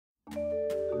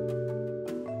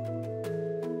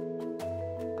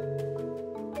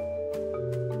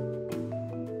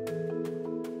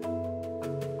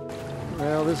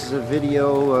this is a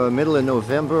video middle of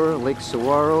November, Lake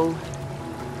Saguaro.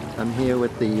 I'm here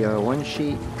with the one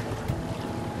sheet.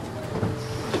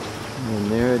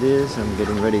 And there it is. I'm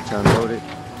getting ready to unload it.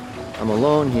 I'm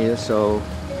alone here, so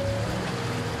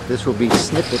this will be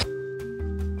snippet.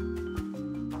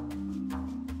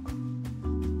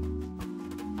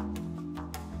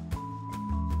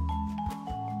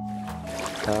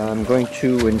 I'm going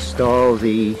to install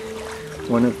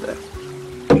one of the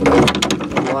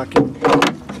locking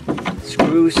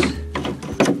screws. As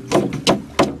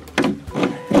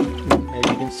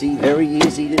you can see, very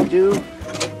easy to do.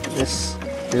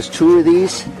 There's two of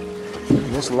these,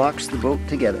 and this locks the boat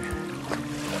together.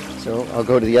 So I'll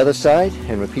go to the other side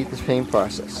and repeat the same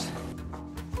process.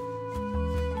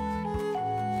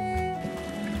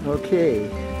 Okay,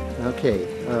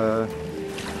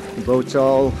 the boat's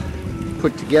all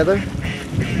put together.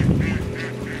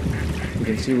 You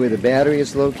can see where the battery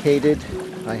is located.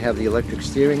 I have the electric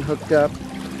steering hooked up.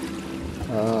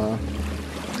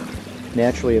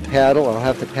 Naturally a paddle. I'll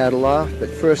have to paddle off, but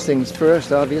first things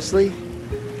first, obviously,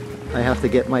 I have to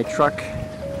get my truck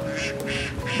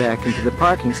back into the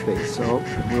parking space. So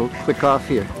we'll click off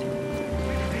here.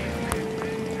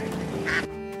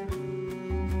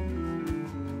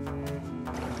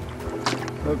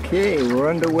 Okay, we're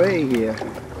underway here.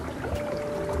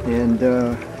 And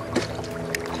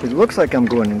it looks like I'm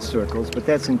going in circles, but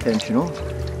that's intentional.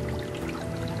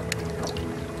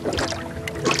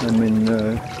 I'm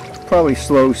in probably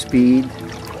slow speed,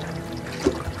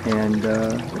 and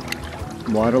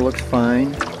water looks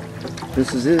fine.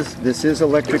 This is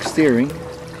electric steering,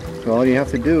 so all you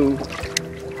have to do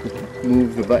is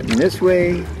move the button this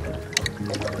way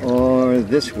or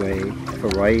this way for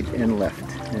right and left.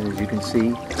 And as you can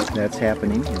see, that's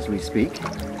happening as we speak.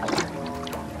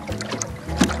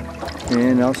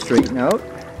 And I'll straighten out,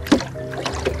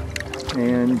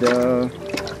 and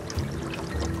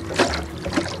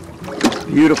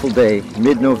beautiful day,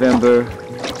 mid-November.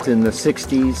 It's in the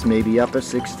 60s, maybe upper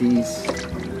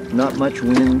 60s. Not much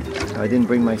wind. I didn't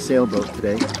bring my sailboat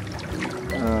today.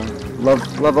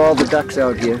 Love all the ducks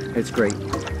out here. It's great.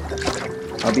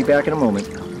 I'll be back in a moment.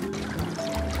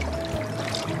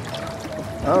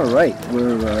 All right,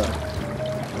 we're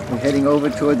heading over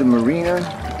toward the marina.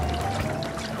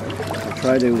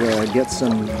 Try to get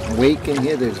some wake in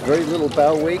here. There's very little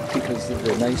bow wake because of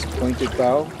the nice pointed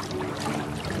bow.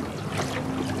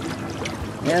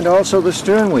 And also the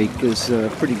stern wake is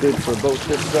pretty good for a boat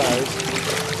this size.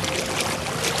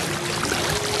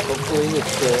 Hopefully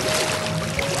it's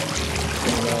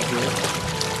coming out here.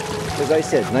 As I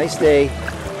said, nice day.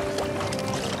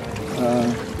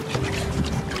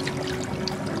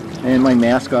 And my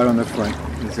mascot on the front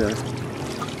is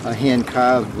a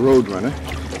hand-carved roadrunner.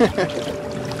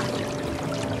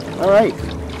 All right,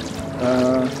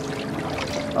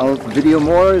 I'll video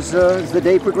more as the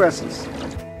day progresses.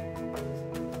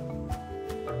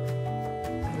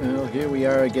 Well, here we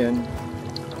are again,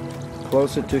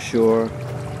 closer to shore.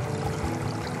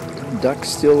 Ducks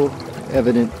still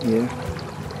evident here.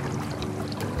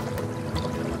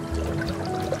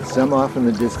 Some off in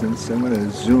the distance. I'm going to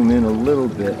zoom in a little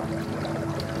bit,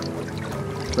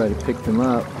 try to pick them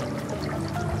up.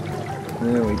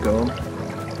 There we go.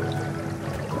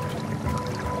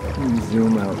 And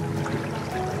zoom out.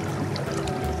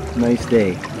 Nice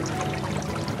day.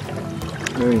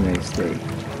 Very nice day.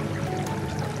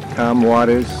 Calm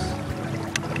waters.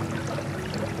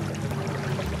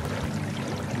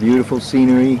 Beautiful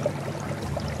scenery.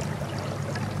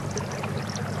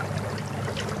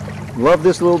 Love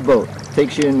this little boat.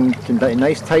 Takes you into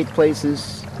nice tight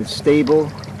places. It's stable.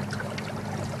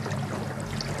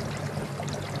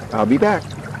 I'll be back.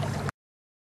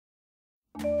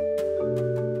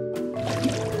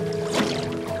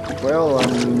 Well,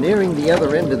 I'm nearing the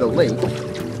other end of the lake,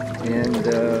 and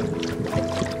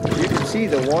you can see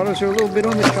the waters are a little bit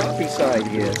on the choppy side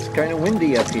here. It's kind of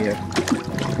windy up here.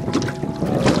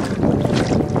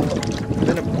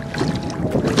 Been a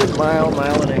good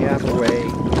mile and a half away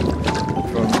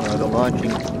from the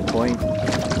launching point.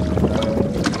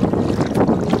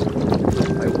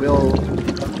 I will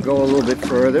go a little bit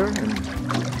further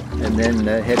and then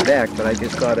head back, but I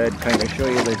just thought I'd kind of show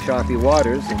you the choppy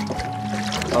waters and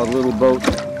how the little boat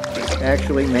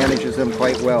actually manages them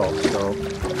quite well. So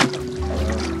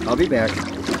I'll be back.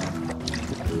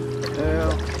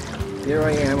 Well, here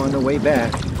I am on the way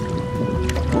back.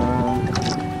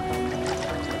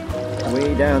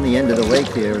 Way down the end of the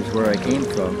lake there is where I came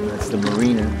from. That's the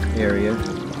marina area.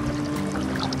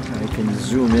 I can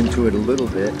zoom into it a little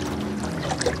bit.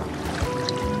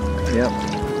 Yep,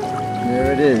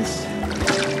 there it is.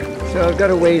 So I've got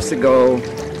a ways to go.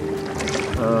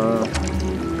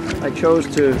 I chose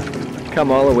to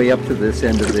come all the way up to this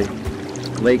end of the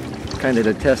lake, kind of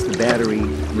to test the battery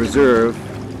reserve.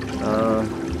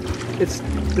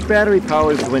 The battery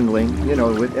power is dwindling. You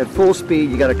know, at full speed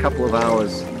you got a couple of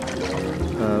hours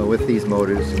with these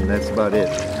motors, and that's about it.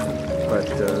 But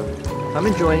I'm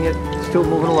enjoying it. Still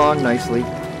moving along nicely.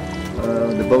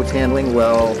 The boat's handling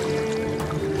well.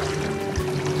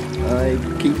 I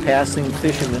keep passing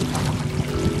fishermen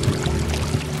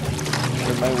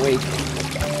in my wake,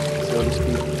 so to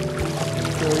speak.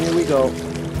 So here we go.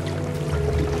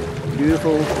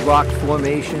 Beautiful rock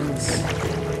formations,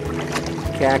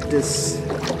 cactus.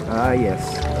 Ah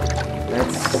yes,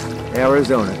 that's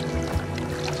Arizona.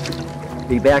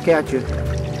 Be back at you.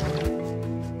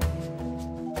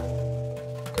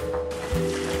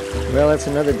 Well, that's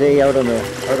another day out on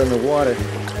the water.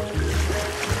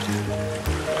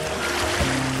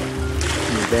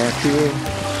 We're back here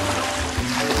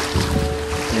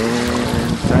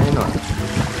and signing off.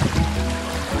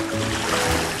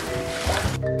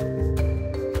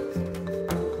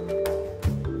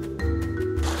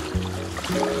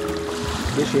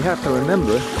 Guess you have to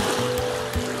remember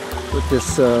with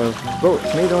this boat,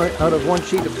 it's made out of one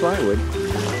sheet of plywood.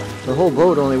 The whole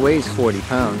boat only weighs 40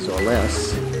 pounds or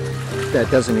less. That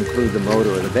doesn't include the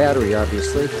motor or the battery,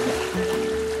 obviously,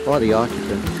 or the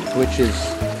occupant, which is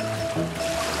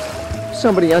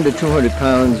somebody under 200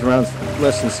 pounds, around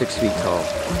less than 6 feet tall.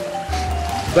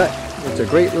 But it's a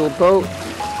great little boat,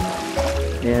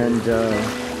 and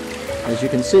as you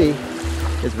can see,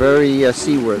 it's very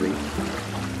seaworthy.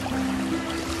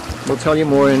 We'll tell you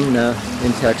more in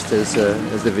text as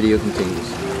the video continues.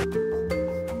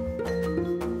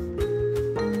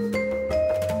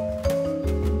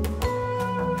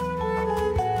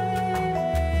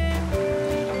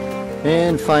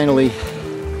 And finally,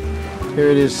 here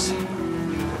it is,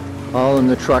 all in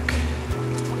the truck.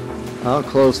 I'll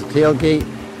close the tailgate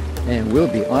and we'll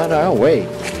be on our way.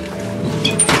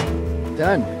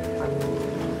 Done.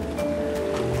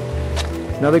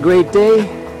 Another great day.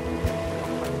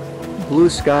 Blue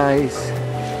skies.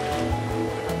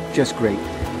 Just great.